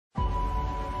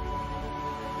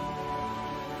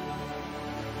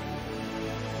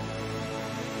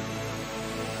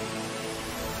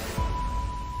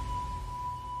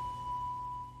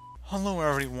Hello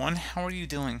everyone, how are you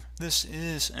doing? This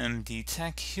is MD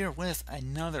Tech here with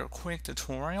another quick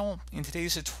tutorial. In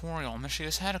today's tutorial, I'm going to show you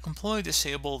guys how to completely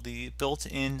disable the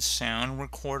built-in sound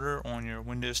recorder on your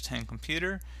Windows 10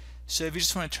 computer. So if you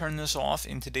just want to turn this off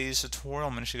in today's tutorial,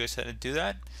 I'm going to show you guys how to do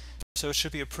that. So it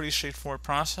should be a pretty straightforward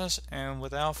process, and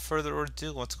without further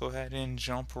ado, let's go ahead and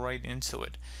jump right into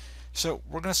it. So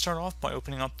we're going to start off by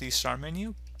opening up the Start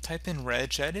menu, type in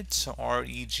regedit, so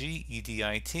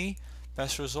regedit.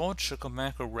 Best result should come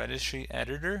back a registry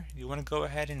editor. You want to go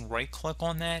ahead and right click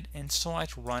on that and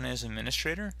select Run as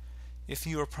Administrator. If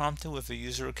you are prompted with a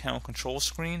user account control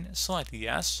screen, select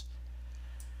Yes.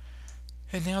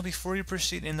 And now before you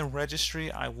proceed in the registry,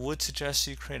 I would suggest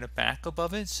you create a backup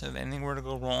of it, so if anything were to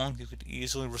go wrong, you could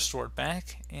easily restore it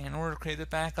back. And in order to create the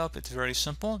backup, it's very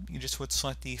simple. You just would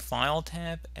select the File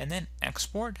tab and then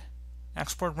Export.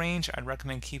 Export range, I'd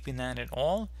recommend keeping that at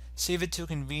all. Save it to a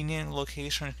convenient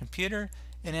location on your computer,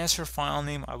 and as for file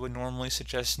name, I would normally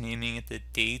suggest naming it the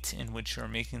date in which you're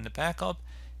making the backup,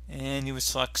 and you would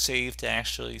select Save to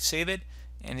actually save it.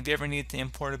 And if you ever need to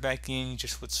import it back in, you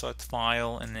just would select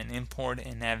File and then Import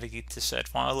and navigate to said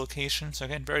file location. So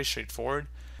again, very straightforward.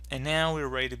 And now we're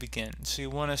ready to begin. So you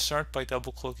want to start by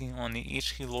double clicking on the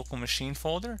HKey local machine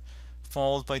folder,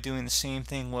 followed by doing the same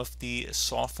thing with the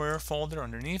software folder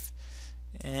underneath.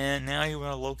 And now you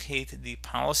want to locate the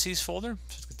policies folder,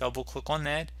 so double click on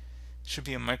that. It should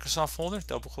be a Microsoft folder,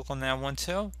 double click on that one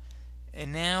too.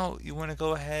 And now you want to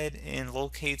go ahead and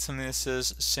locate something that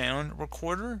says sound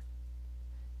recorder.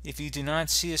 If you do not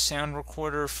see a sound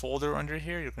recorder folder under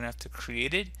here, you're going to have to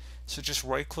create it. So just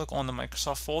right click on the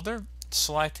Microsoft folder,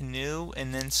 select new,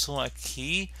 and then select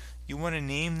key. You want to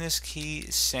name this key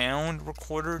sound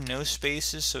recorder, no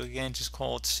spaces, so again just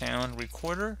call it sound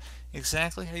recorder,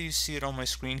 exactly how you see it on my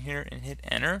screen here, and hit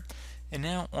enter. And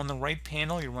now on the right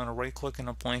panel, you want to right click in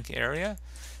a blank area,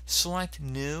 select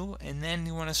new, and then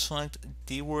you want to select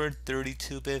DWORD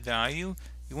 32-bit value.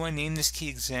 You want to name this key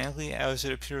exactly as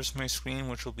it appears on my screen,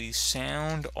 which will be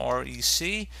sound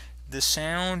REC. The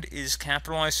sound is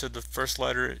capitalized, so the first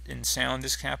letter in sound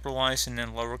is capitalized, and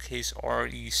then lowercase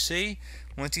REC.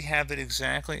 Once you have it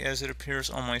exactly as it appears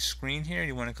on my screen here,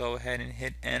 you want to go ahead and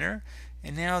hit enter.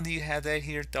 And now that you have that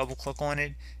here, double click on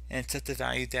it and set the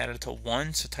value data to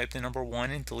 1. So type the number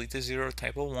 1 and delete the 0,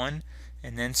 type a 1,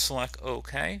 and then select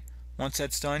OK. Once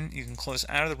that's done, you can close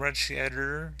out of the registry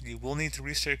editor. You will need to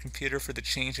restart your computer for the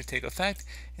change to take effect,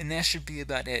 and that should be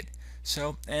about it.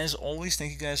 So, as always,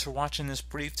 thank you guys for watching this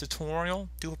brief tutorial.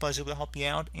 Do hope I was able to help you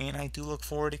out, and I do look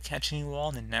forward to catching you all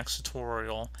in the next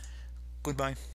tutorial. Goodbye.